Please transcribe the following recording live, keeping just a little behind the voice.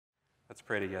Let's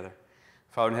pray together.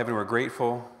 Father in heaven, we're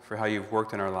grateful for how you've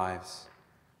worked in our lives.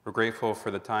 We're grateful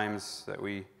for the times that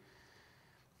we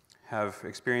have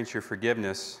experienced your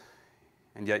forgiveness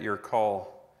and yet your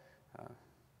call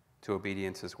to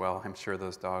obedience as well. I'm sure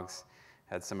those dogs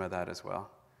had some of that as well.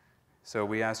 So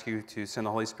we ask you to send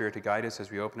the Holy Spirit to guide us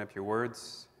as we open up your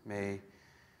words. May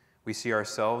we see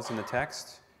ourselves in the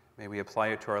text. May we apply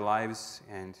it to our lives.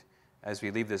 And as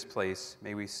we leave this place,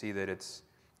 may we see that it's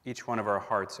each one of our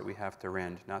hearts that we have to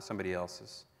rend, not somebody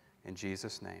else's. In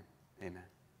Jesus' name, amen.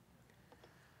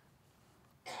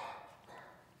 I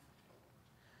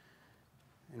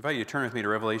invite you to turn with me to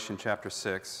Revelation chapter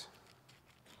 6.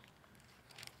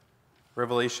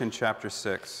 Revelation chapter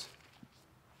 6.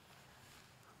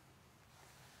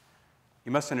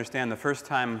 You must understand, the first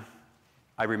time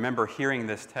I remember hearing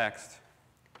this text,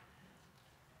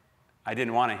 I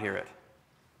didn't want to hear it.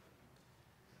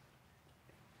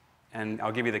 And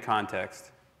I'll give you the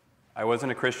context. I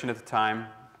wasn't a Christian at the time.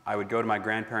 I would go to my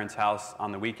grandparents' house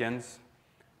on the weekends,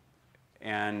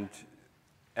 and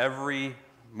every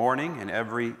morning and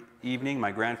every evening,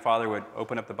 my grandfather would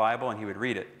open up the Bible and he would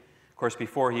read it. Of course,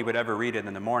 before he would ever read it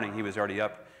in the morning, he was already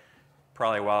up,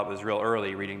 probably while it was real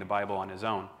early, reading the Bible on his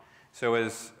own. So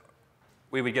as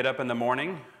we would get up in the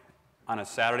morning, on a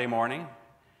Saturday morning,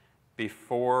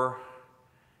 before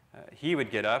he would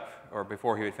get up, or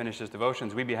before he would finish his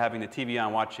devotions, we'd be having the TV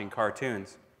on watching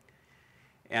cartoons.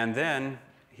 And then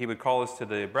he would call us to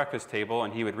the breakfast table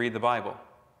and he would read the Bible.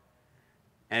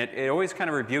 And it always kind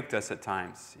of rebuked us at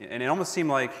times. And it almost seemed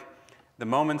like the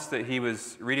moments that he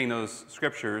was reading those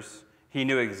scriptures, he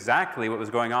knew exactly what was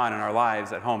going on in our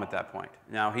lives at home at that point.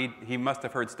 Now, he must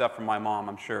have heard stuff from my mom,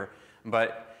 I'm sure.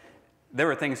 But there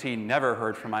were things he never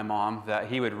heard from my mom that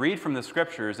he would read from the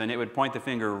scriptures and it would point the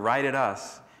finger right at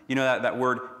us. You know that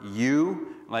word,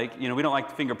 you? Like, we don't like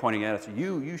the finger pointing at us.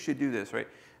 You should do this, right?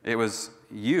 It was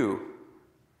you.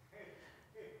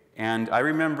 And I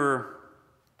remember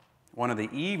one of the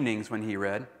evenings when he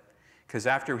read, because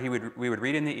after we would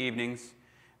read in the evenings,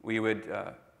 we would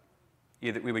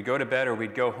either we would go to bed or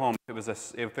we'd go home.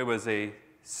 If it was a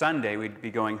Sunday, we'd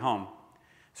be going home.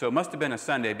 So it must have been a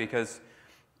Sunday, because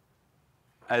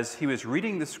as he was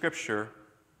reading the scripture,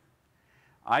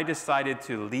 I decided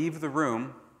to leave the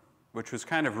room, which was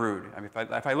kind of rude. I mean,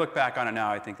 if I look back on it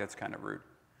now, I think that's kind of rude.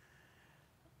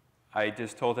 I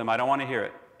just told him I don't want to hear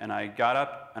it. And I got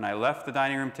up and I left the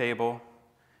dining room table.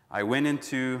 I went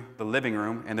into the living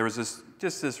room, and there was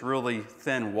just this really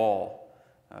thin wall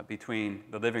between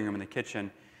the living room and the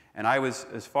kitchen. And I was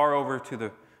as far over to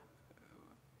the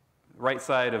right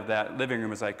side of that living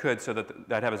room as I could, so that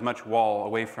I'd have as much wall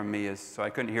away from me so I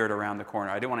couldn't hear it around the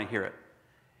corner. I didn't want to hear it.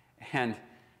 And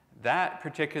that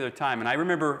particular time, and I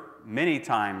remember many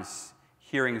times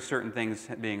hearing certain things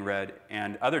being read,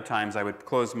 and other times I would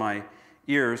close my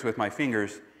ears with my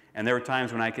fingers, and there were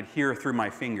times when I could hear through my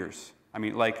fingers. I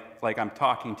mean, like I'm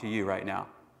talking to you right now.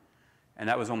 And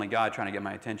that was only God trying to get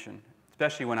my attention,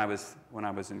 especially when I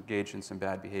was engaged in some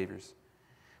bad behaviors.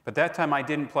 But that time I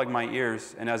didn't plug my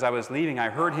ears, and as I was leaving, I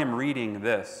heard him reading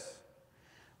this.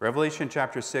 Revelation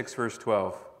chapter 6, verse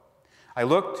 12. I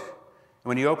looked, and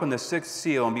when he opened the sixth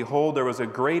seal, and behold, there was a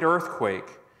great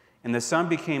earthquake, and the sun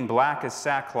became black as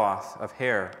sackcloth of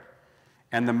hair,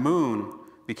 and the moon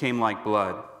became like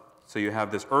blood. So you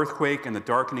have this earthquake and the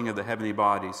darkening of the heavenly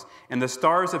bodies. And the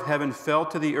stars of heaven fell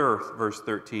to the earth, verse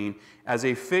 13, as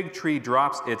a fig tree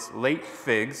drops its late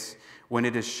figs when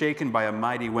it is shaken by a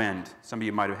mighty wind. Some of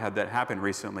you might have had that happen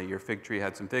recently. Your fig tree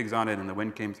had some figs on it, and the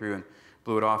wind came through and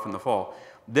blew it off in the fall.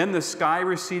 Then the sky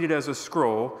receded as a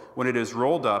scroll when it is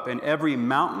rolled up, and every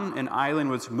mountain and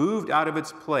island was moved out of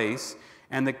its place,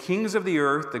 and the kings of the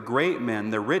earth, the great men,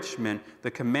 the rich men,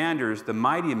 the commanders, the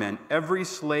mighty men, every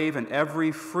slave and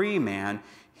every free man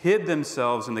hid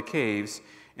themselves in the caves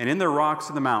and in the rocks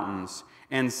of the mountains,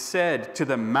 and said to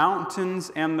the mountains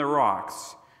and the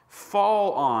rocks,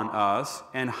 fall on us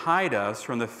and hide us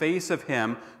from the face of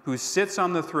him who sits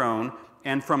on the throne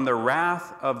and from the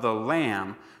wrath of the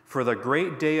Lamb, for the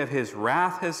great day of his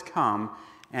wrath has come,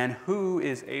 and who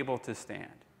is able to stand?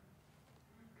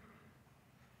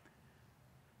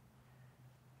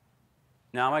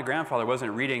 Now, my grandfather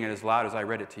wasn't reading it as loud as I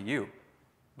read it to you,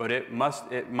 but it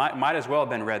might as well have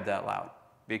been read that loud,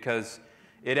 because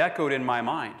it echoed in my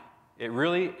mind. It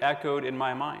really echoed in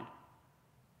my mind.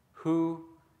 Who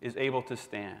is able to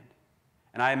stand?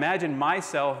 And I imagine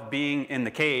myself being in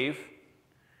the cave,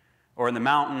 or in the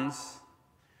mountains,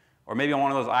 or maybe on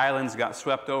one of those islands got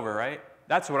swept over, right?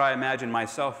 That's what I imagine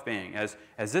myself being, as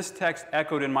this text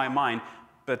echoed in my mind.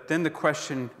 But then the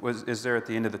question is there at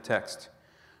the end of the text.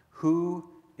 Who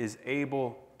is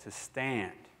able to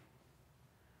stand?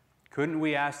 Couldn't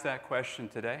we ask that question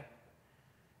today?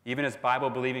 Even as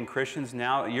Bible-believing Christians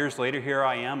now, years later, here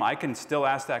I am, I can still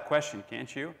ask that question,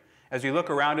 can't you? As we look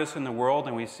around us in the world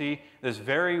and we see this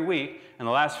very week, in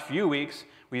the last few weeks,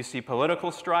 we see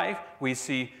political strife, we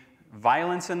see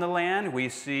violence in the land, we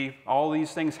see all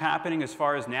these things happening as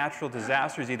far as natural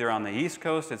disasters, either on the East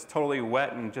Coast, it's totally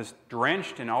wet and just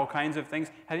drenched and all kinds of things.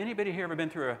 Have anybody here ever been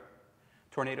through a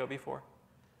tornado before?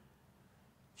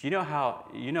 You know how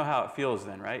it feels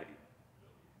then, right?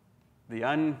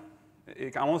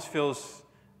 It almost feels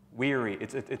weary.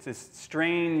 It's a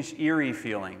strange, eerie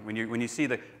feeling when you see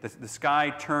the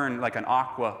sky turn like an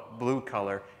aqua blue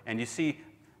color, and you see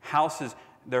houses,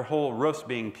 their whole roofs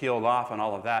being peeled off and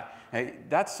all of that. Hey,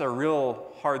 that's a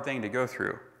real hard thing to go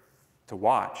through, to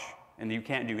watch, and you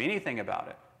can't do anything about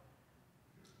it.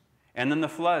 And then the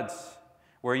floods,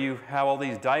 where you have all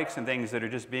these dikes and things that are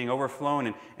just being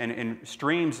overflown, and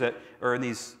streams that are in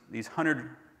these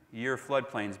 100-year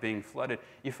floodplains being flooded.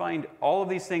 You find all of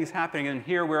these things happening, and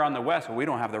here we're on the west. Well, we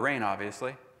don't have the rain,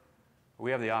 obviously.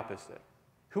 We have the opposite.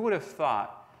 Who would have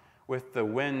thought, with the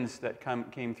winds that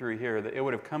came through here, that it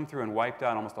would have come through and wiped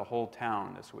out almost a whole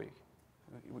town this week?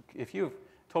 If you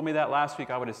told me that last week,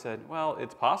 I would have said, well,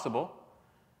 it's possible.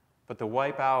 But to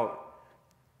wipe out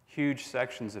huge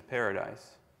sections of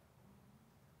paradise,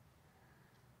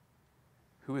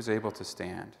 who is able to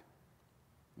stand?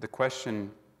 The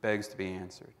question begs to be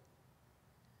answered.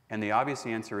 And the obvious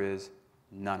answer is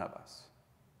none of us.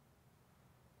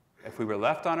 If we were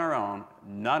left on our own,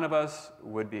 none of us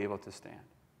would be able to stand.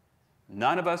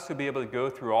 None of us would be able to go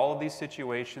through all of these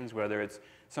situations, whether it's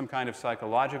some kind of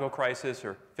psychological crisis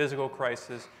or physical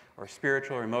crisis or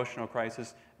spiritual or emotional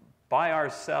crisis, by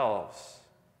ourselves.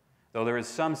 Though there is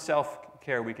some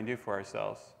self-care we can do for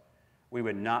ourselves, we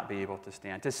would not be able to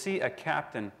stand. To see a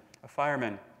captain, a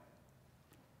fireman,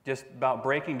 just about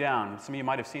breaking down. Some of you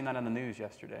might have seen that on the news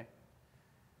yesterday.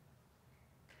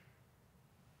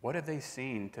 What have they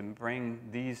seen to bring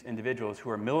these individuals who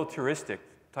are militaristic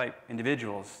type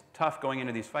individuals, tough going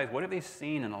into these fights, what have they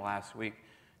seen in the last week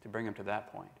to bring them to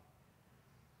that point?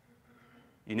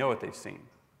 You know what they've seen.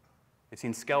 They've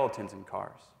seen skeletons in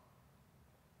cars.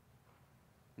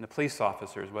 And the police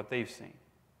officers, what they've seen.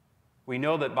 We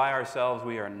know that by ourselves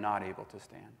we are not able to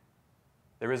stand.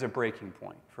 There is a breaking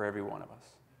point for every one of us.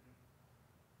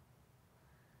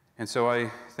 And so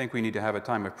I think we need to have a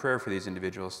time of prayer for these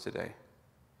individuals today.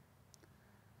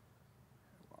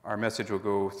 Our message will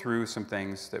go through some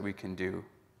things that we can do.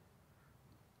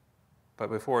 But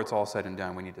before it's all said and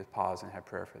done, we need to pause and have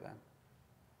prayer for them.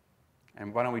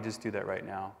 And why don't we just do that right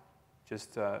now?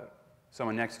 Just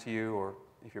someone next to you, or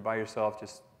if you're by yourself,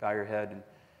 just bow your head, and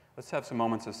let's have some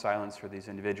moments of silence for these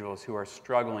individuals who are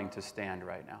struggling to stand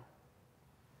right now.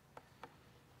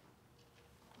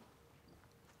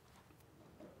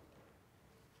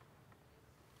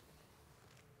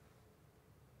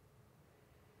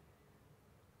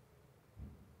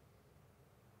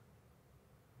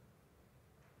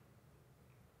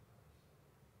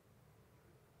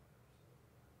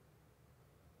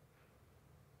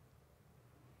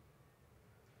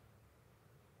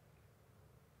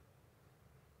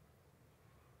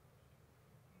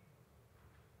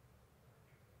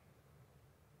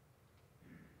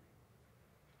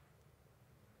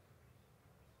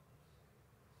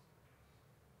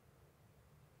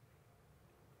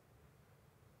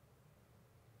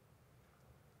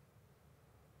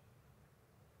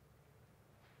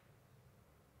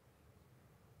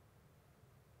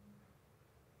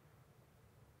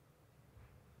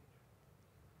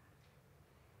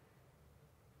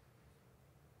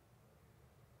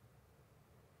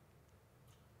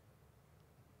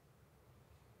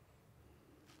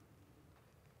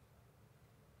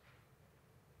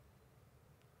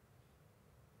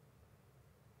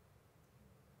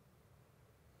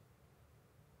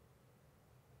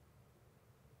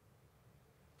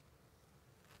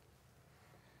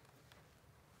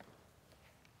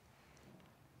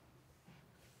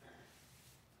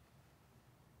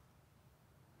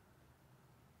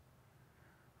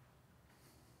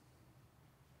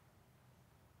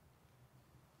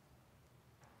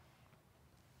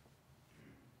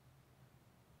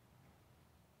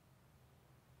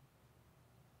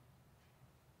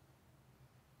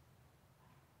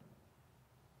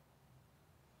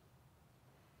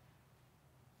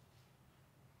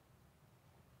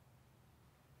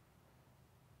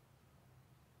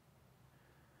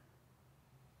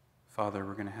 Father,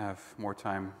 we're going to have more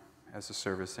time as the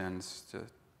service ends to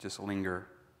just linger.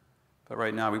 But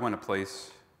right now, we want to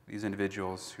place these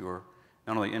individuals who are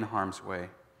not only in harm's way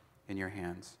in your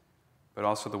hands, but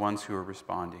also the ones who are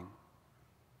responding,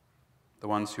 the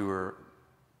ones who are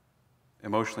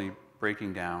emotionally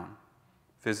breaking down,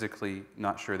 physically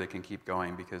not sure they can keep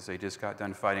going because they just got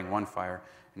done fighting one fire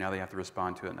and now they have to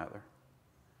respond to another.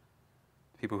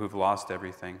 People who've lost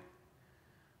everything.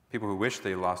 People who wish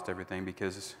they lost everything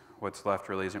because what's left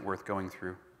really isn't worth going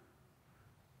through.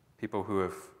 People who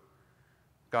have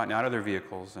gotten out of their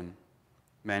vehicles and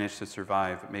managed to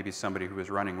survive, but maybe somebody who was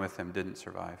running with them didn't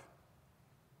survive.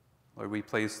 Lord, we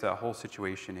place that whole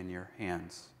situation in your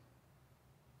hands.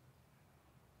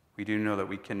 We do know that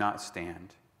we cannot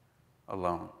stand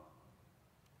alone,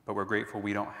 but we're grateful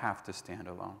we don't have to stand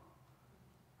alone.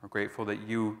 We're grateful that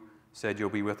you said you'll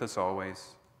be with us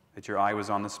always, that your eye was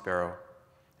on the sparrow,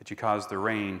 that you caused the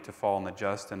rain to fall on the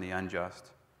just and the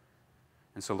unjust.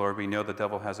 And so, Lord, we know the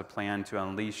devil has a plan to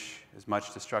unleash as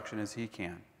much destruction as he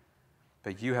can,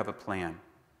 but you have a plan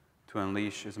to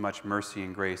unleash as much mercy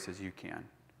and grace as you can,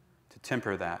 to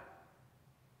temper that.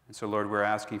 And so, Lord, we're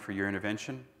asking for your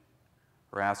intervention.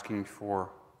 We're asking for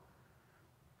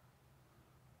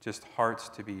just hearts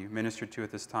to be ministered to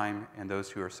at this time, and those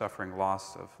who are suffering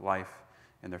loss of life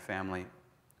in their family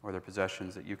or their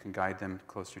possessions, that you can guide them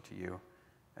closer to you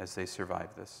as they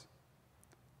survive this.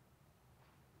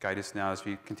 Guide us now as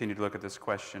we continue to look at this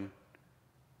question.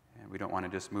 And we don't want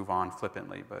to just move on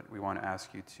flippantly, but we want to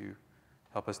ask you to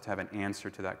help us to have an answer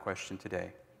to that question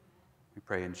today. We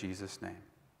pray in Jesus' name.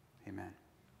 Amen.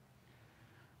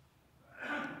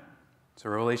 So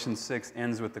Revelation 6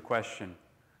 ends with the question,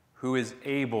 who is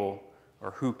able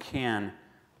or who can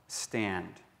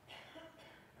stand?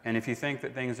 And if you think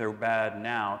that things are bad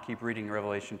now, keep reading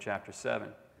Revelation chapter 7.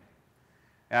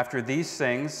 After these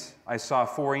things, I saw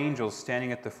 4 angels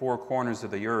standing at the 4 corners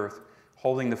of the earth,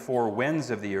 holding the 4 winds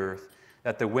of the earth,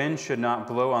 that the wind should not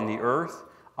blow on the earth,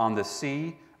 on the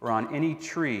sea, or on any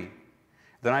tree.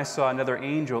 Then I saw another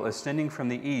angel ascending from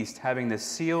the east, having the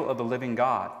seal of the living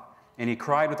God. And he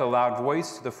cried with a loud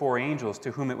voice to the 4 angels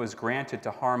to whom it was granted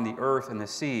to harm the earth and the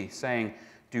sea, saying,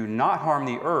 do not harm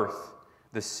the earth,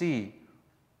 the sea,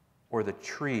 or the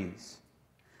trees,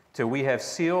 till we have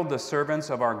sealed the servants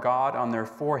of our God on their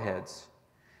foreheads.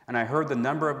 And I heard the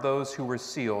number of those who were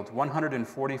sealed,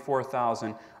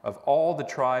 144,000 of all the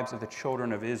tribes of the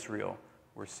children of Israel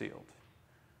were sealed.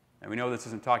 And we know this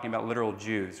isn't talking about literal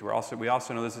Jews. We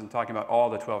also know this isn't talking about all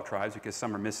the 12 tribes because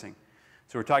some are missing.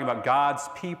 So we're talking about God's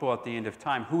people at the end of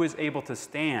time. Who is able to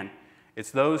stand?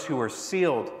 It's those who are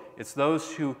sealed. It's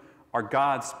those who are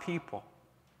God's people.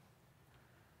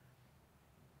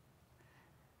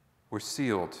 We're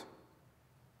sealed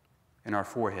in our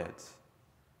foreheads.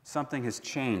 Something has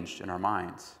changed in our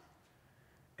minds.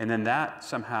 And then that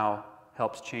somehow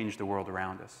helps change the world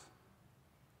around us.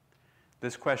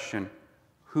 This question,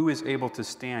 who is able to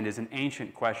stand, is an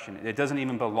ancient question. It doesn't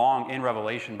even belong in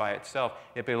Revelation by itself.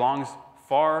 It belongs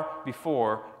far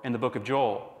before in the book of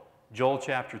Joel, Joel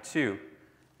chapter 2.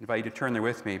 I invite you to turn there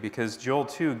with me because Joel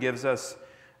 2 gives us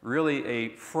really a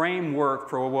framework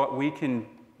for what we can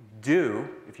do,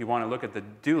 if you want to look at the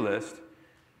do list,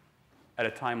 at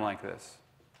a time like this.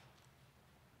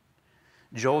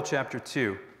 Joel chapter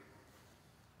 2,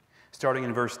 starting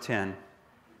in verse 10.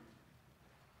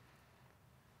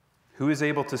 Who is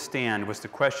able to stand was the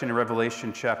question in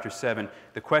Revelation chapter 7.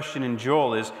 The question in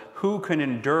Joel is, who can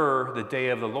endure the day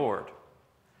of the Lord?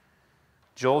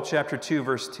 Joel chapter 2,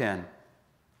 verse 10.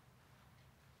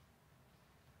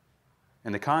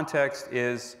 And the context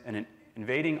is an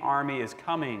invading army is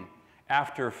coming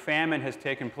after famine has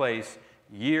taken place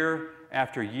year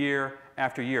after year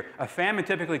after year. A famine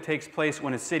typically takes place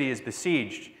when a city is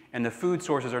besieged and the food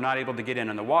sources are not able to get in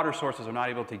and the water sources are not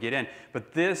able to get in.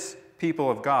 But this people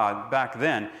of God back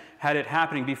then had it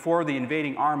happening before the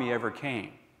invading army ever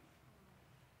came.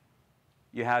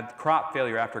 You had crop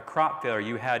failure after crop failure.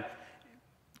 You had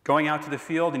going out to the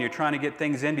field and you're trying to get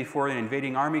things in before an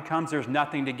invading army comes. There's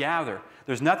nothing to gather.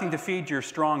 There's nothing to feed your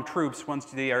strong troops once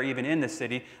they are even in the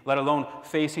city, let alone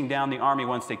facing down the army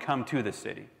once they come to the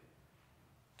city.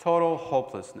 Total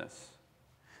hopelessness.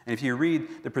 And if you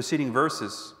read the preceding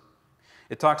verses,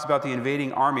 it talks about the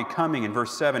invading army coming in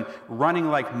verse 7, running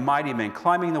like mighty men,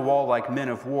 climbing the wall like men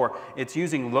of war. It's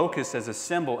using locusts as a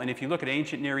symbol. And if you look at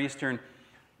ancient Near Eastern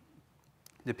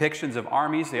depictions of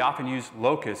armies, they often use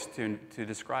locusts to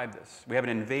describe this. We have an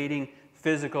invading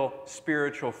physical,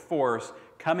 spiritual force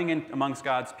coming in amongst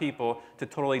God's people to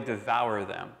totally devour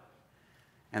them.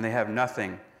 And they have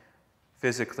nothing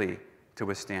physically to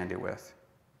withstand it with.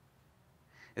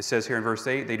 It says here in verse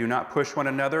 8, they do not push one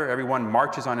another. Everyone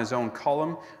marches on his own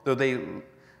column. Though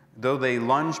they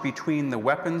lunge between the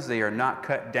weapons, they are not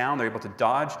cut down. They're able to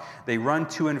dodge. They run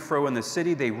to and fro in the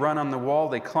city. They run on the wall.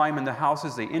 They climb in the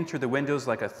houses. They enter the windows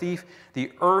like a thief.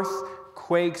 The earth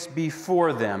quakes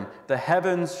before them. The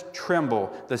heavens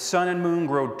tremble. The sun and moon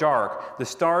grow dark. The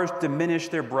stars diminish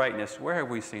their brightness. Where have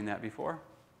we seen that before?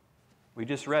 We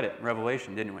just read it in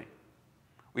Revelation, didn't we?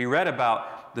 We read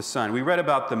about the sun. We read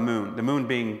about the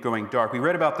moon going dark. We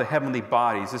read about the heavenly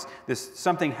bodies, this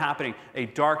something happening. A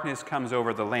darkness comes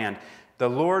over the land. The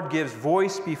Lord gives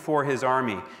voice before his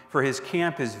army, for his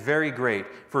camp is very great.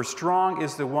 For strong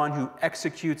is the one who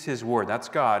executes his word. That's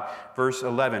God. Verse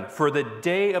 11. For the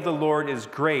day of the Lord is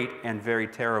great and very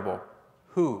terrible.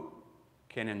 Who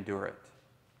can endure it?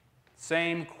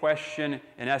 Same question,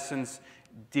 in essence,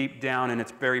 deep down in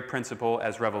its very principle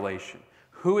as Revelation.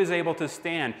 Who is able to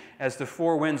stand as the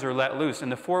four winds are let loose?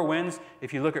 And the four winds,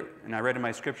 if you look at, and I read in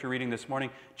my scripture reading this morning,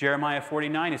 Jeremiah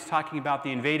 49 is talking about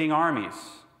the invading armies.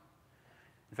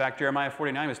 In fact, Jeremiah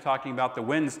 49 was talking about the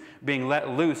winds being let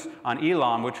loose on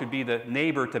Elam, which would be the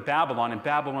neighbor to Babylon, and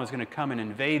Babylon was going to come and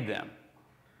invade them.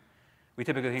 We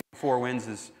typically think of four winds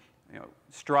as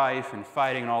strife and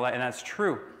fighting and all that, and that's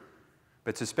true.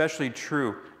 But it's especially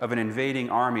true of an invading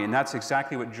army, and that's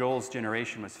exactly what Joel's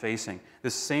generation was facing.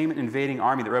 This same invading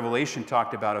army that Revelation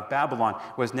talked about of Babylon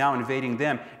was now invading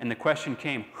them, and the question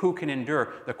came, who can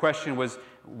endure? The question was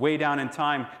way down in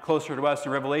time, closer to us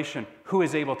in Revelation, who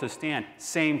is able to stand?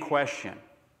 Same question.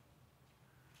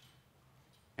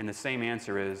 And the same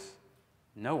answer is,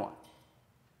 no one.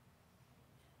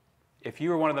 If you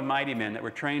were one of the mighty men that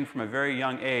were trained from a very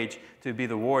young age to be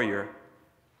the warrior,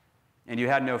 and you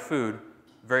had no food,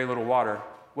 very little water,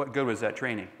 what good was that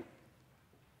training?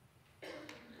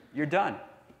 You're done.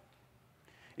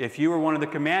 If you were one of the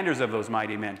commanders of those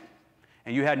mighty men,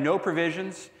 and you had no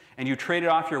provisions, and you traded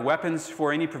off your weapons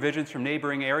for any provisions from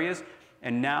neighboring areas,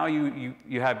 and now you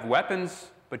have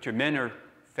weapons, but your men are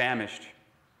famished,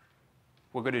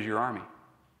 what good is your army?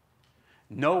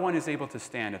 No one is able to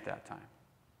stand at that time.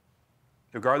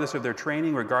 Regardless of their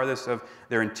training, regardless of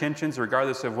their intentions,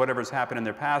 regardless of whatever's happened in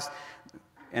their past.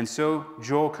 And so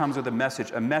Joel comes with a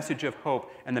message of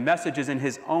hope. And the message is in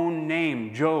his own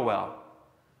name, Joel.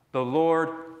 The Lord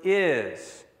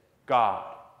is God.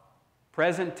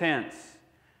 Present tense.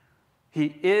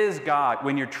 He is God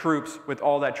when your troops, with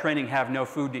all that training, have no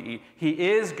food to eat. He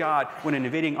is God when an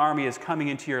invading army is coming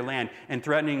into your land and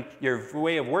threatening your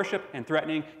way of worship and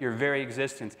threatening your very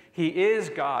existence. He is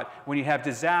God when you have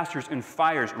disasters and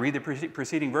fires. Read the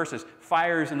preceding verses.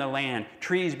 Fires in the land,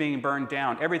 trees being burned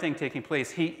down, everything taking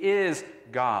place. He is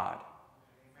God.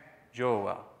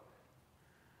 Joel.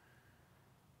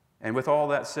 And with all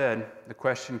that said, the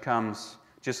question comes,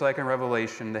 just like in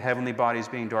Revelation, the heavenly bodies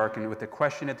being darkened, with the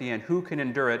question at the end, who can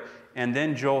endure it? And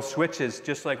then Joel switches,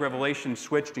 just like Revelation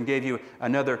switched and gave you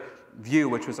another view,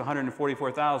 which was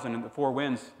 144,000 and the four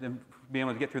winds, being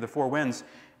able to get through the four winds.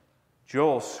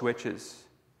 Joel switches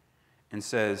and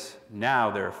says, now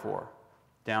therefore,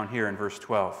 down here in verse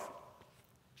 12.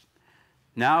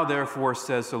 Now therefore,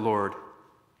 says the Lord,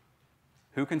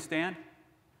 who can stand?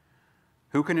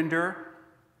 Who can endure?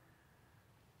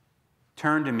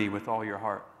 Turn to me with all your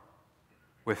heart,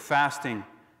 with fasting,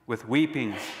 with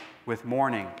weeping, with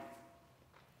mourning.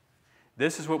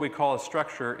 This is what we call a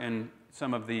structure in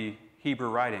some of the Hebrew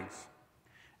writings.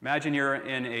 Imagine you're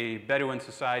in a Bedouin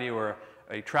society or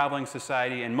a traveling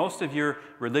society, and most of your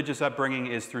religious upbringing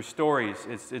is through stories.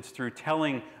 It's through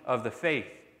telling of the faith.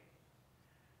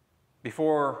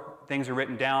 Before things are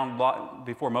written down,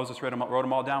 before Moses wrote them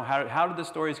all down, how did the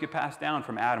stories get passed down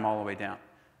from Adam all the way down?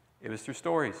 It was through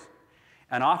stories.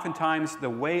 And oftentimes, the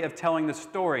way of telling the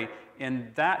story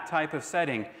in that type of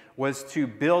setting was to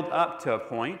build up to a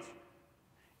point,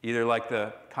 either like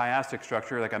the chiastic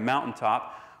structure, like a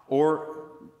mountaintop,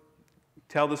 or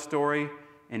tell the story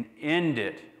and end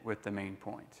it with the main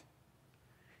point.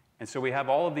 And so we have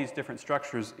all of these different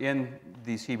structures in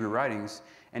these Hebrew writings.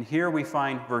 And here we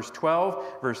find verse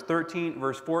 12, verse 13,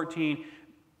 verse 14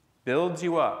 builds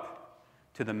you up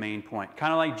to the main point.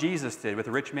 Kind of like Jesus did with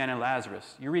the rich man and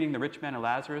Lazarus. You're reading the rich man and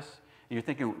Lazarus, and you're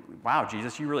thinking, wow,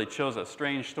 Jesus, you really chose a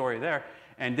strange story there.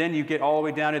 And then you get all the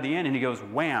way down to the end, and he goes,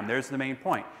 wham, there's the main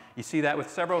point. You see that with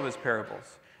several of his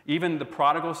parables. Even the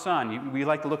prodigal son, we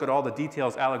like to look at all the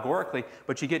details allegorically,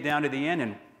 but you get down to the end,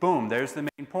 and boom, there's the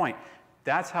main point.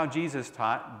 That's how Jesus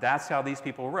taught. That's how these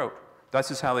people wrote. That's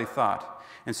just how they thought.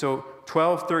 And so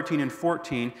 12, 13, and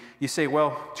 14, you say,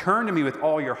 well, turn to me with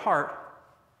all your heart.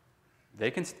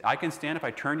 I can stand if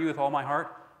I turn to you with all my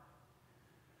heart?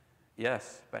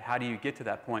 Yes, but how do you get to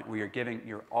that point where you're giving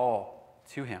your all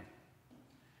to him?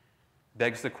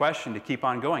 Begs the question to keep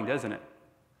on going, doesn't it?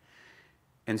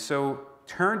 And so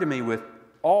turn to me with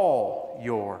all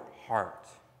your heart,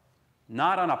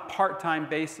 not on a part-time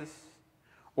basis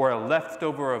or a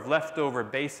leftover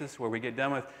basis where we get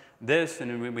done with this, and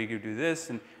then we could do this,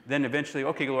 and then eventually,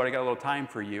 okay, Lord, I got a little time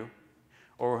for you.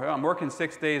 Or I'm working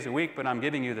 6 days a week, but I'm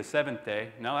giving you the 7th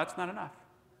day. No, that's not enough.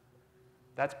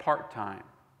 That's part-time.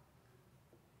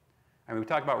 I mean, we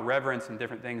talk about reverence and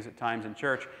different things at times in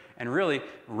church, and really,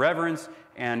 reverence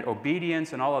and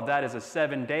obedience and all of that is a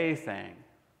 7-day thing.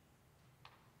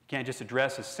 You can't just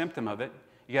address a symptom of it.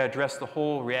 You got to address the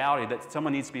whole reality that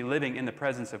someone needs to be living in the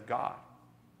presence of God.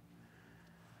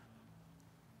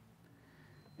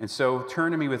 And so,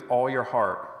 turn to me with all your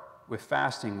heart, with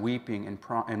fasting, weeping,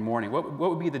 and mourning. What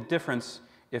would be the difference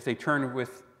if they turned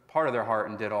with part of their heart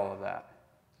and did all of that?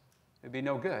 It'd be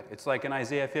no good. It's like in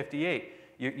Isaiah 58.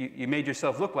 You made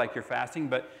yourself look like you're fasting,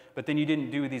 but then you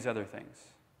didn't do these other things.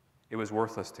 It was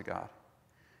worthless to God.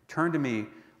 Turn to me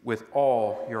with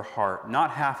all your heart, not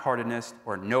half-heartedness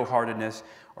or no-heartedness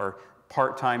or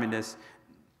part-timeness.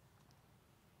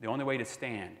 The only way to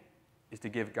stand is to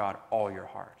give God all your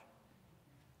heart.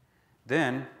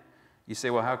 Then you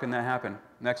say, well, how can that happen?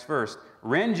 Next verse.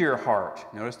 Rend your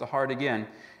heart. Notice the heart again.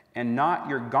 And not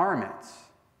your garments.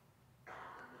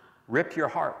 Rip your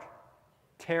heart.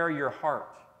 Tear your heart.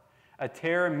 A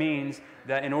tear means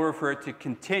that in order for it to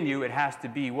continue, it has to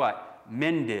be what?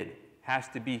 Mended. Has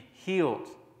to be healed.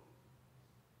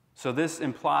 So this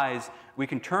implies we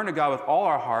can turn to God with all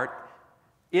our heart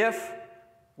if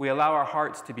we allow our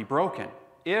hearts to be broken,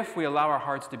 if we allow our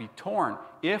hearts to be torn,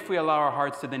 if we allow our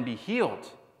hearts to then be healed.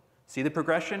 See the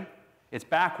progression? It's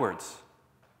backwards.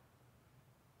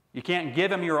 You can't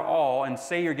give him your all and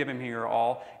say you're giving him your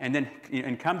all and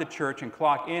then come to church and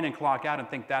clock in and clock out and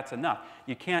think that's enough.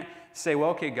 You can't say, well,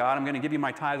 okay, God, I'm going to give you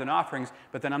my tithes and offerings,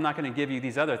 but then I'm not going to give you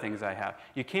these other things I have.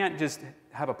 You can't just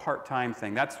have a part-time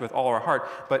thing. That's with all our heart.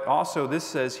 But also this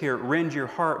says here, rend your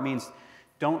heart means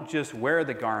don't just wear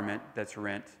the garment that's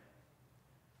rent.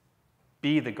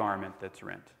 Be the garment that's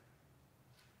rent.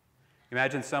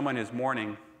 Imagine someone is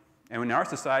mourning, and in our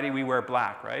society we wear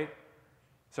black, right?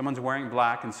 Someone's wearing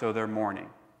black, and so they're mourning.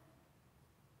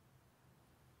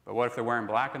 But what if they're wearing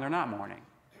black and they're not mourning?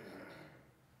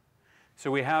 So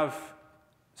we have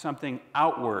something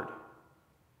outward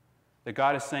that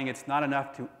God is saying it's not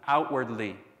enough to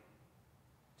outwardly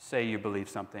say you believe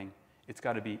something. It's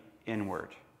got to be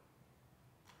inward.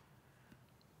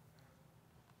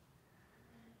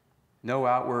 No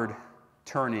outward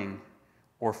turning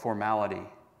or formality.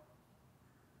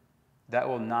 That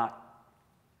will not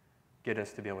get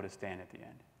us to be able to stand at the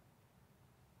end.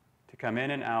 To come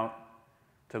in and out,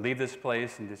 to leave this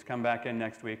place and just come back in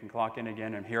next week and clock in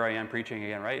again, and here I am preaching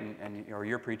again, right? Or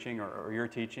you're preaching or you're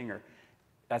teaching, or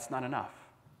that's not enough.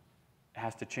 It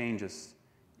has to change us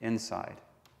inside.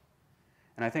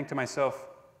 And I think to myself,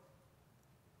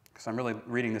 because I'm really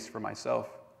reading this for myself,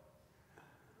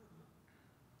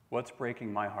 what's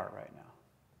breaking my heart right now?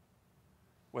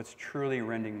 What's truly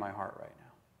rending my heart right now?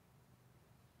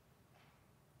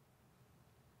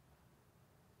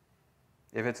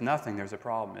 If it's nothing, there's a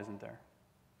problem, isn't there?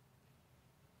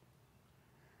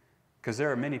 Because there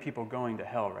are many people going to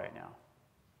hell right now.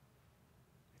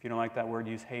 If you don't like that word,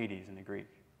 use Hades in the Greek.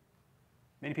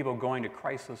 Many people going to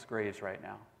Christless graves right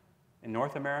now in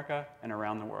North America and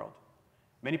around the world.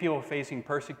 Many people facing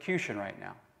persecution right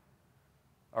now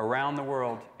around the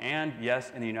world, and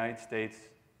yes, in the United States.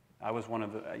 I was one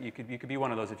of the, you could be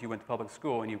one of those if you went to public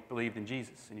school and you believed in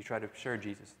Jesus and you tried to share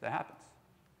Jesus. That happens.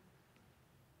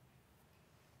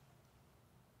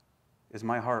 Is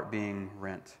my heart being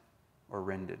rent or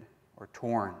rended or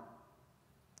torn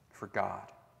for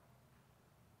God?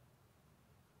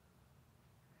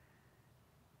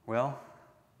 Well,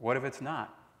 what if it's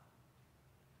not?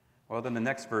 Well, then the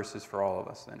next verse is for all of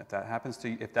us. Then, if that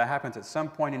happens at some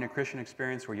point in your Christian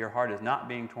experience where your heart is not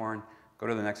being torn, go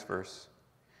to the next verse.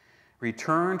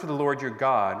 Return to the Lord your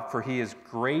God, for he is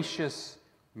gracious,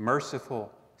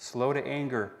 merciful, slow to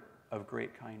anger, of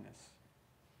great kindness.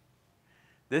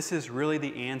 This is really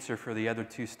the answer for the other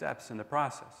two steps in the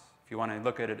process, if you want to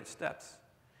look at it as steps.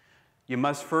 You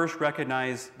must first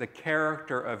recognize the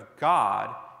character of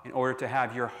God in order to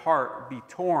have your heart be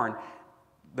torn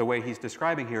the way he's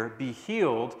describing here, be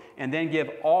healed, and then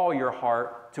give all your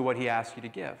heart to what he asks you to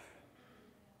give.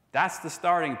 That's the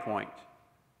starting point.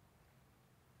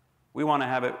 We want to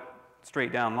have it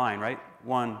straight down line, right?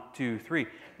 1, 2, 3.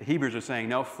 The Hebrews are saying,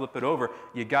 no, flip it over.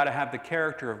 You got to have the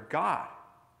character of God.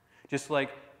 Just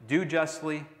like do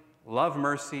justly, love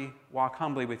mercy, walk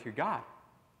humbly with your God.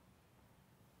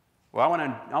 Well,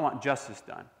 I want justice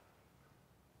done.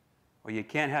 Well, you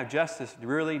can't have justice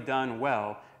really done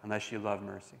well unless you love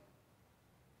mercy.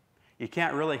 You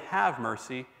can't really have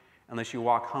mercy unless you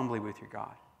walk humbly with your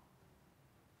God.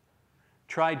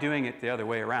 Try doing it the other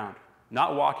way around.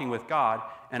 not walking with God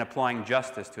and applying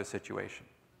justice to a situation.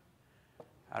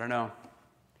 I don't know.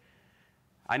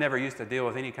 I never used to deal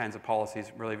with any kinds of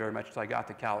policies really very much until I got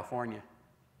to California.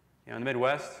 In the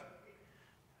Midwest,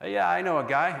 yeah, I know a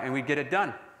guy, and we'd get it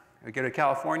done. We go to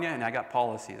California, and I got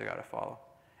policies I got to follow.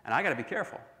 And I got to be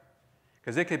careful,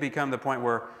 because it could become the point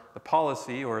where the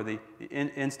policy or the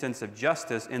instance of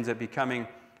justice ends up becoming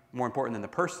more important than the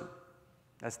person.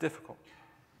 That's difficult.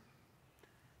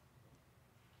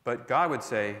 But God would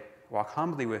say, walk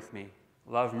humbly with me,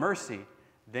 love mercy,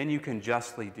 then you can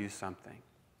justly do something.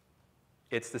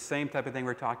 It's the same type of thing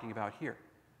we're talking about here.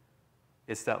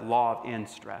 It's that law of end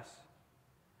stress.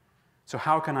 So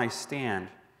how can I stand?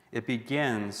 It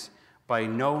begins by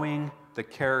knowing the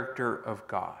character of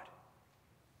God,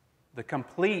 the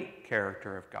complete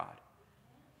character of God.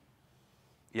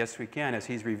 Yes, we can, as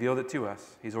He's revealed it to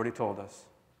us. He's already told us.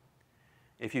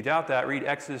 If you doubt that, read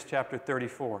Exodus chapter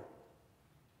 34.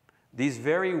 These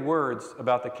very words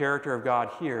about the character of God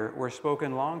here were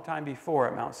spoken a long time before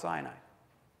at Mount Sinai.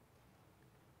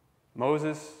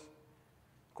 Moses,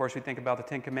 of course, we think about the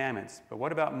Ten Commandments, but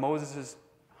what about Moses'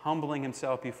 humbling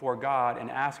himself before God and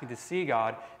asking to see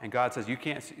God, and God says, you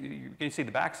can't see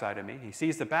the backside of me. He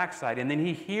sees the backside, and then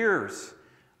he hears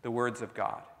the words of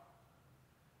God.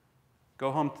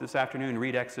 Go home this afternoon and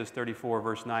read Exodus 34,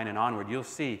 verse 9 and onward. You'll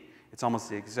see it's almost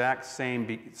the exact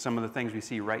same, some of the things we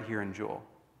see right here in Joel.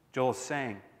 Joel is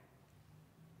saying,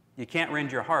 you can't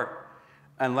rend your heart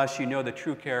unless you know the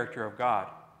true character of God.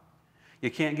 You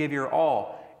can't give your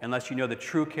all unless you know the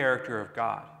true character of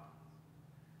God.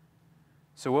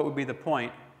 So what would be the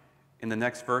point in the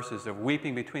next verses of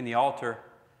weeping between the altar,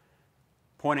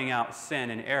 pointing out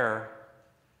sin and error,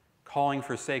 calling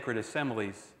for sacred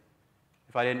assemblies,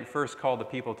 if I didn't first call the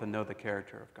people to know the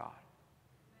character of God?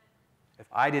 If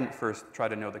I didn't first try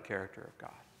to know the character of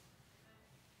God?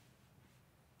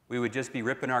 We would just be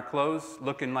ripping our clothes,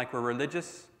 looking like we're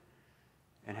religious,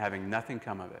 and having nothing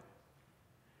come of it.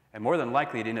 And more than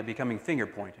likely, it ended up becoming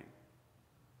finger-pointing.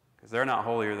 Because they're not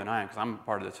holier than I am, because I'm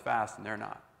part of this fast, and they're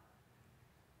not.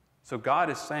 So God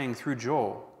is saying through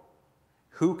Joel,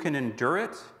 who can endure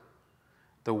it?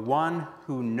 The one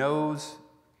who knows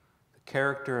the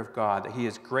character of God, that He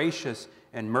is gracious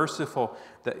and merciful,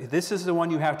 that this is the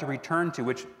one you have to return to,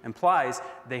 which implies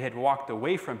they had walked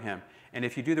away from Him. And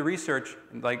if you do the research,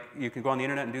 like you can go on the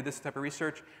internet and do this type of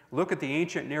research, look at the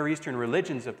ancient Near Eastern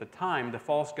religions of the time, the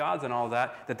false gods and all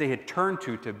that they had turned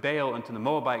to Baal and to the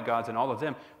Moabite gods and all of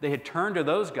them. They had turned to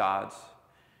those gods.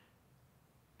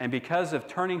 And because of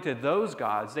turning to those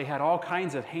gods, they had all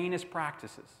kinds of heinous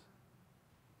practices.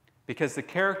 Because the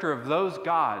character of those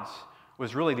gods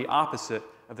was really the opposite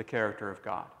of the character of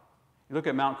God. You look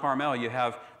at Mount Carmel, you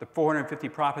have the 450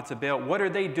 prophets of Baal. What are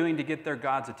they doing to get their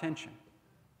God's attention?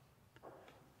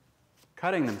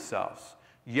 Cutting themselves,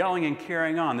 yelling and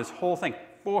carrying on, this whole thing,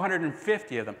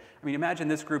 450 of them. I mean, imagine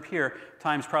this group here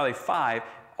times probably 5,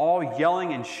 all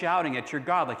yelling and shouting at your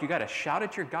God. Like, you got to shout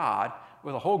at your God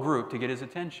with a whole group to get His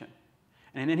attention.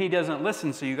 And then He doesn't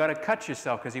listen, so you got to cut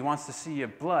yourself because He wants to see your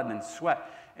blood and then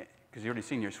sweat, because you've already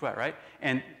seen your sweat, right?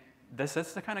 And that's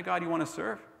the kind of God you want to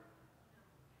serve.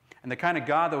 And the kind of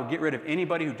God that will get rid of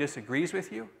anybody who disagrees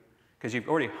with you, because you've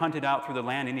already hunted out through the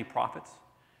land any prophets.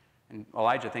 And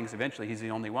Elijah thinks eventually he's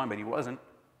the only one, but he wasn't.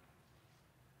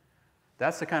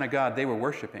 That's the kind of God they were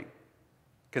worshiping.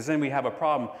 Because then we have a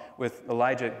problem with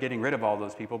Elijah getting rid of all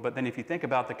those people. But then if you think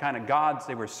about the kind of gods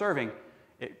they were serving,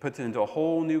 it puts it into a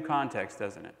whole new context,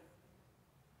 doesn't it?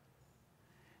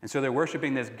 And so they're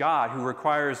worshiping this God who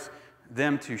requires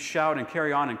them to shout and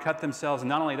carry on and cut themselves. And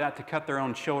not only that, to cut their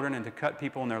own children and to cut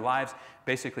people in their lives,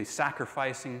 basically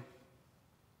sacrificing.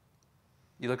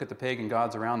 You look at the pagan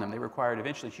gods around them, they required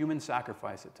eventually human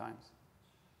sacrifice at times.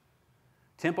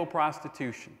 Temple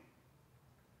prostitution.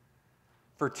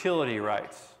 Fertility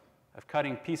rites of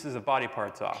cutting pieces of body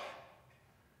parts off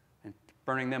and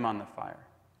burning them on the fire.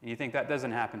 And you think that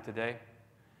doesn't happen today?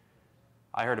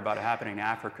 I heard about it happening in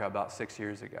Africa about 6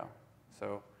 years ago.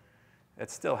 So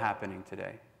it's still happening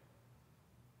today.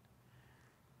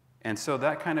 And so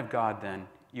that kind of God, then,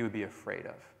 you would be afraid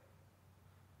of.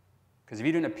 Because if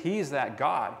you didn't appease that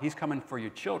God, He's coming for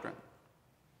your children.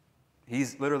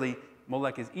 He's literally,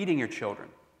 Molech is eating your children.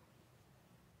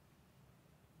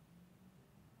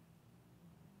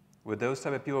 Would those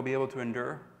type of people be able to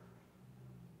endure?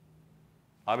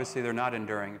 Obviously, they're not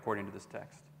enduring according to this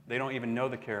text. They don't even know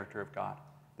the character of God.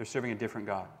 They're serving a different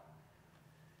God.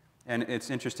 And it's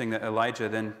interesting that Elijah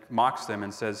then mocks them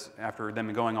and says, after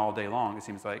them going all day long, it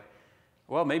seems like,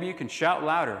 well, maybe you can shout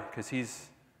louder because he's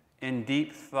in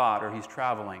deep thought or he's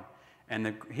traveling. And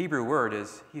the Hebrew word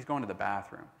is he's going to the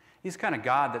bathroom. He's the kind of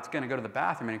God that's going to go to the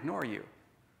bathroom and ignore you.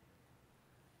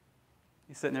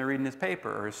 He's sitting there reading his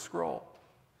paper or his scroll.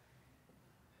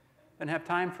 Doesn't have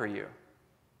time for you.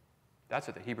 That's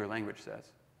what the Hebrew language says.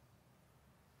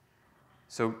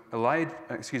 So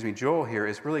Joel here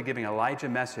is really giving Elijah a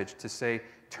message to say,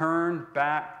 turn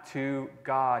back to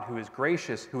God, who is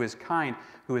gracious, who is kind,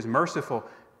 who is merciful,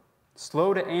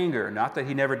 slow to anger, not that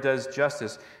he never does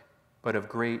justice, but of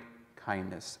great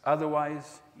kindness.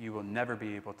 Otherwise, you will never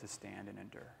be able to stand and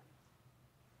endure.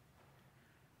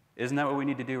 Isn't that what we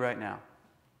need to do right now?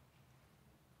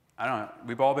 I don't know.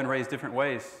 We've all been raised different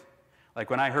ways. Like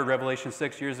when I heard Revelation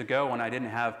 6 years ago, when I didn't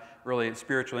have really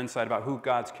spiritual insight about who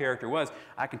God's character was,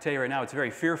 I can tell you right now it's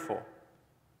very fearful.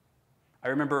 I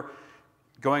remember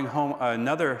going home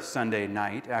another Sunday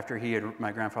night after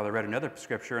my grandfather read another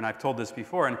scripture, and I've told this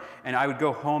before, and I would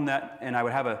go home and I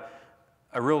would have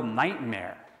a real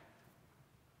nightmare.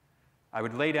 I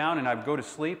would lay down and I would go to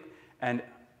sleep, and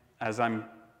as I'm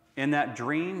in that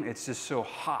dream, it's just so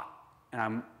hot, and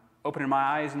I'm opening my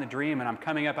eyes in the dream, and I'm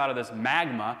coming up out of this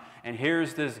magma, and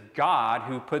here's this God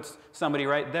who puts somebody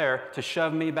right there to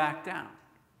shove me back down.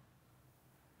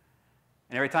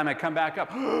 And every time I come back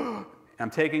up, I'm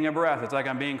taking a breath. It's like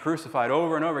I'm being crucified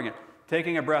over and over again.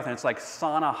 Taking a breath, and it's like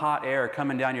sauna hot air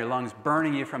coming down your lungs,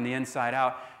 burning you from the inside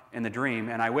out in the dream.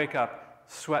 And I wake up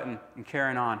sweating and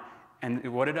carrying on. And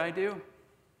what did I do?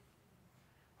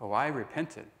 Oh, I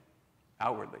repented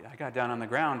outwardly. I got down on the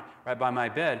ground right by my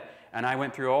bed, and I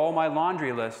went through all my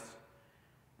laundry list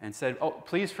and said, oh,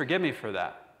 please forgive me for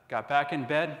that. Got back in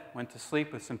bed, went to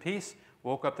sleep with some peace,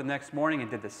 woke up the next morning and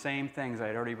did the same things I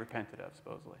had already repented of,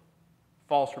 supposedly.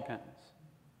 False repentance.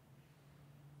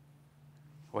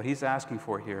 What he's asking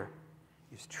for here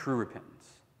is true repentance,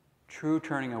 true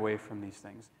turning away from these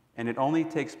things. And it only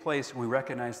takes place when we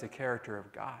recognize the character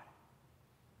of God.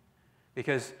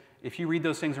 Because if you read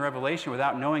those things in Revelation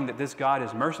without knowing that this God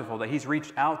is merciful, that he's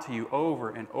reached out to you over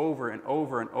and over and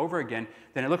over and over again,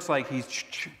 then it looks like he's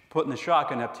putting the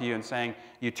shotgun up to you and saying,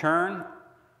 you turn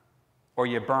or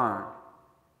you burn.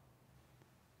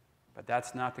 But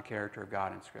that's not the character of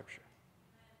God in Scripture.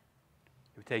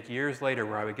 It would take years later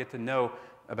where I would get to know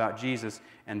about Jesus,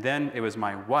 and then it was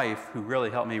my wife who really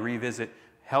helped me revisit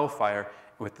hellfire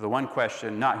with the one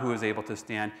question, not who is able to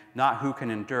stand, not who can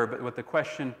endure, but with the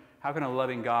question, how can a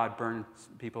loving God burn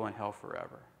people in hell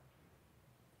forever?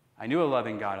 I knew a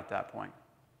loving God at that point.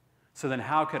 So then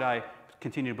how could I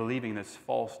continue believing this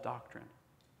false doctrine?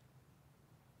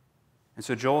 And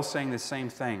so Joel's saying the same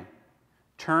thing.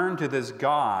 Turn to this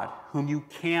God whom you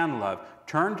can love.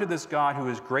 Turn to this God who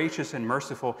is gracious and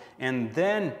merciful, and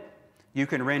then you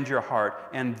can rend your heart,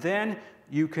 and then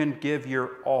you can give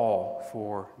your all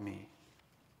for me.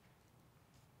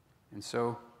 And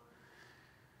so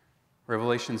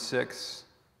Revelation 6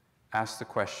 asks the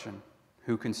question,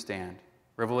 who can stand?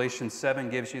 Revelation 7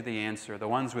 gives you the answer. The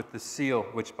ones with the seal,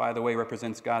 which, by the way,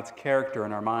 represents God's character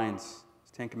in our minds,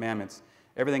 His Ten Commandments,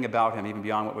 everything about Him, even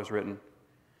beyond what was written.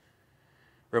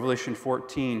 Revelation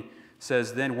 14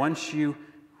 says, then once you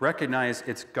recognize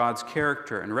it's God's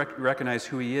character and recognize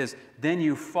who He is, then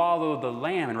you follow the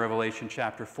Lamb in Revelation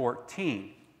chapter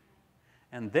 14.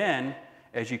 And then,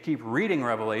 as you keep reading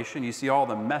Revelation, you see all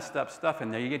the messed up stuff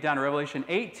in there. You get down to Revelation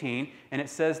 18, and it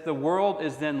says the world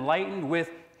is then lightened with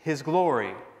His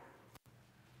glory.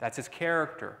 That's His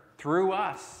character through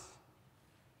us.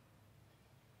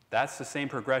 That's the same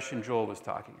progression Joel was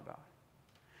talking about.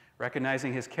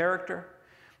 Recognizing His character,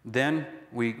 then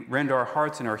we rend our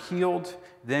hearts and are healed,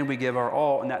 then we give our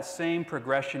all, and that same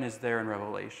progression is there in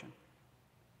Revelation.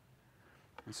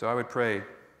 And so I would pray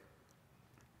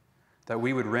that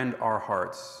we would rend our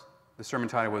hearts. The sermon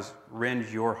title was Rend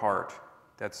Your Heart.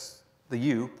 That's the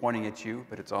you pointing at you,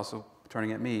 but it's also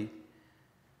turning at me.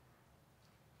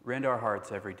 Rend our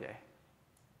hearts every day.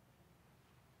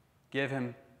 Give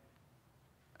Him,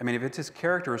 if it's His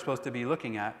character we're supposed to be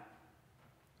looking at,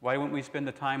 why wouldn't we spend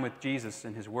the time with Jesus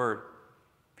and His Word?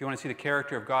 If you want to see the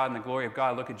character of God and the glory of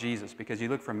God, look at Jesus, because you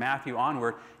look from Matthew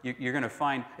onward, you're going to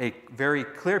find a very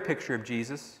clear picture of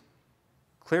Jesus,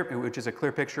 which is a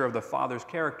clear picture of the Father's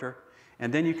character,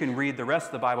 and then you can read the rest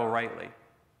of the Bible rightly.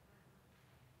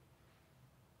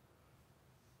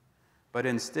 But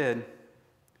instead,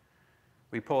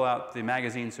 we pull out the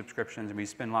magazine subscriptions and we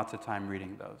spend lots of time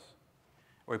reading those.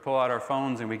 Or we pull out our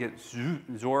phones and we get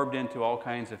absorbed into all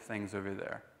kinds of things over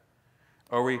there.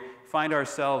 Or we find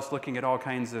ourselves looking at all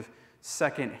kinds of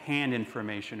second-hand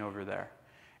information over there.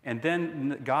 And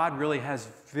then God really has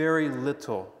very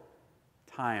little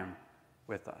time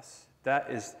with us. That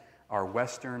is our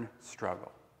Western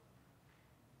struggle.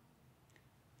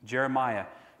 Jeremiah,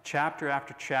 chapter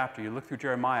after chapter, you look through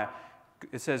Jeremiah,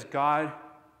 It says God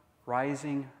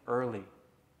rising early.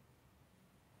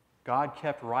 God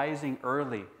kept rising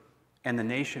early, and the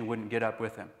nation wouldn't get up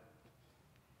with him.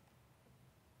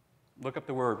 Look up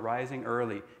the word rising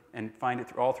early and find it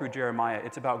all through Jeremiah.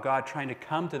 It's about God trying to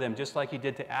come to them just like he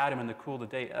did to Adam in the cool of the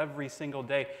day, every single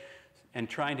day, and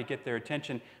trying to get their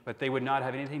attention, but they would not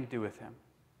have anything to do with him.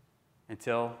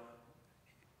 Until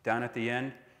down at the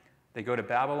end, they go to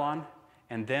Babylon,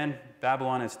 and then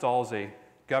Babylon installs a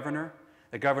governor.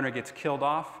 The governor gets killed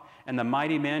off, and the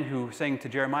mighty men who sang to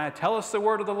Jeremiah, tell us the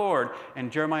word of the Lord.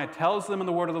 And Jeremiah tells them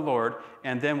the word of the Lord,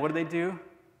 and then what do?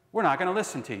 We're not going to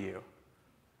listen to you.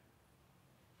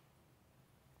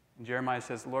 And Jeremiah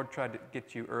says, the Lord tried to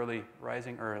get you early,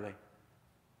 rising early.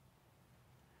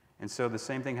 And so the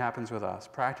same thing happens with us.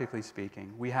 Practically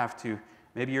speaking, we have to,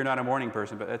 maybe you're not a morning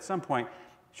person, but at some point,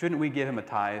 shouldn't we give him a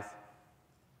tithe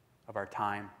of our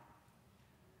time?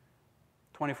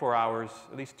 24 hours,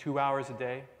 at least 2 hours a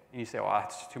day. And you say, well,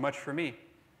 that's too much for me.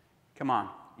 Come on.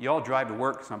 You all drive to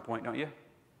work at some point, don't you?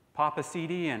 Pop a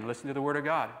CD in, listen to the Word of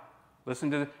God.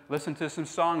 Listen to some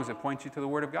songs that point you to the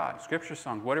Word of God, Scripture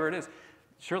songs, whatever it is.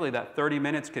 Surely that 30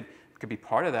 minutes could be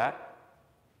part of that.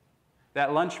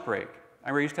 That lunch break. I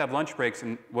remember I used to have lunch breaks,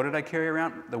 and what did I carry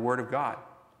around? The Word of God.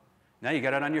 Now you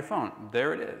got it on your phone.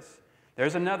 There it is.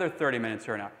 There's another 30 minutes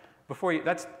or an hour.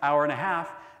 That's an hour and a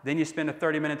half. Then you spend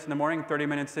 30 minutes in the morning, 30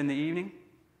 minutes in the evening.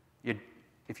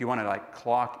 If you want to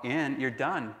clock in, you're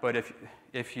done. But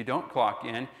if you don't clock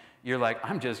in, you're like,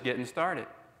 I'm just getting started.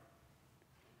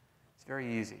 It's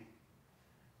very easy,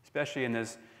 especially in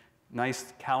this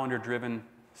nice calendar-driven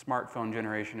smartphone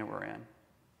generation that we're in.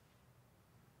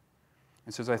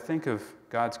 And so as I think of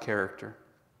God's character,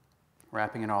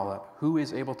 wrapping it all up, who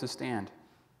is able to stand?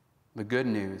 The good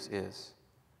news is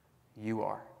you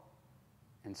are,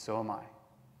 and so am I,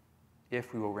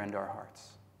 if we will rend our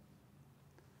hearts.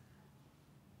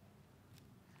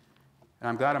 And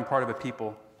I'm glad I'm part of a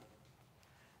people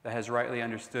that has rightly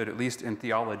understood, at least in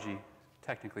theology,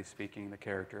 technically speaking, the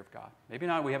character of God. Maybe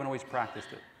not, we haven't always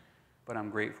practiced it, but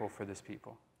I'm grateful for this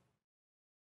people.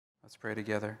 Let's pray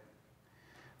together.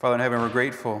 Father in heaven, we're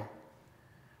grateful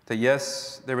that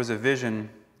yes, there was a vision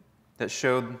that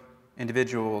showed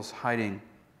individuals hiding,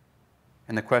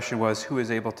 and the question was, who is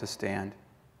able to stand?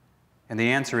 And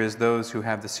the answer is those who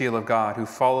have the seal of God, who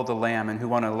follow the Lamb, and who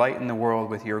want to lighten the world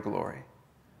with your glory.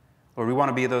 Lord, we want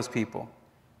to be those people.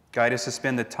 Guide us to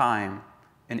spend the time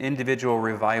in individual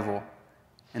revival,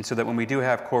 and so that when we do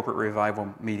have corporate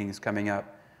revival meetings coming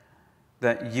up,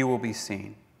 that you will be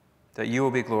seen, that you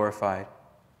will be glorified.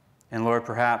 And Lord,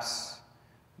 perhaps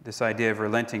this idea of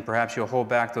relenting, perhaps you'll hold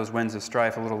back those winds of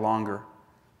strife a little longer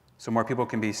so more people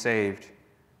can be saved.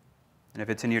 And if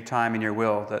it's in your time and your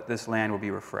will, that this land will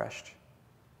be refreshed.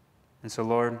 And so,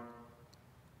 Lord,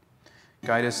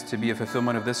 guide us to be a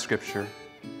fulfillment of this scripture.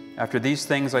 After these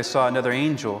things I saw another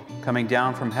angel coming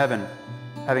down from heaven,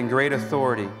 having great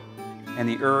authority, and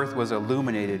the earth was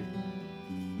illuminated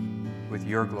with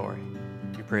your glory.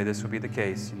 We pray this will be the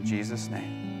case in Jesus'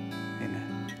 name.